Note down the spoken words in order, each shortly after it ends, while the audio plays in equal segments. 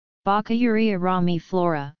Baccaurea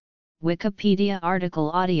ramiflora, Wikipedia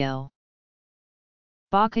article audio.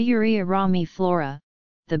 Baccaurea ramiflora,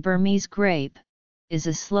 the Burmese grape, is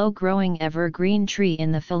a slow-growing evergreen tree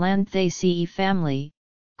in the Phyllantheraceae family,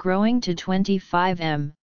 growing to 25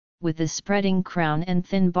 m, with a spreading crown and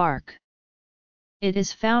thin bark. It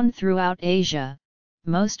is found throughout Asia,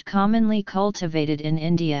 most commonly cultivated in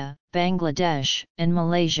India, Bangladesh, and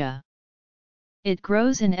Malaysia. It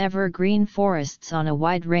grows in evergreen forests on a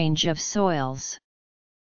wide range of soils.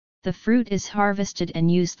 The fruit is harvested and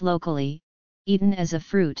used locally, eaten as a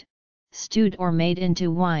fruit, stewed or made into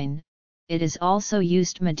wine. It is also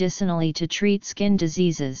used medicinally to treat skin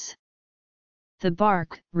diseases. The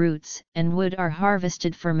bark, roots, and wood are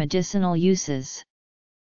harvested for medicinal uses.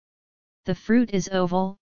 The fruit is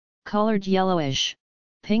oval, colored yellowish,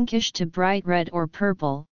 pinkish to bright red or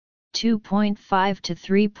purple, 2.5 to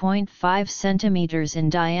 3.5 centimeters in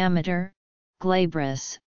diameter,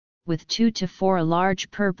 glabrous, with 2 to 4 large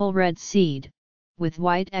purple-red seed, with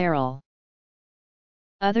white aril.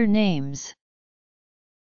 Other names: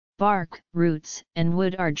 bark, roots, and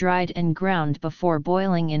wood are dried and ground before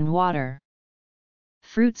boiling in water.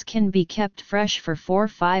 Fruits can be kept fresh for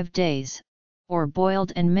 4-5 days, or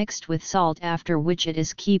boiled and mixed with salt, after which it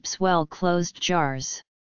is keeps well-closed jars.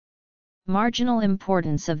 Marginal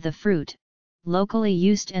importance of the fruit, locally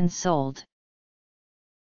used and sold.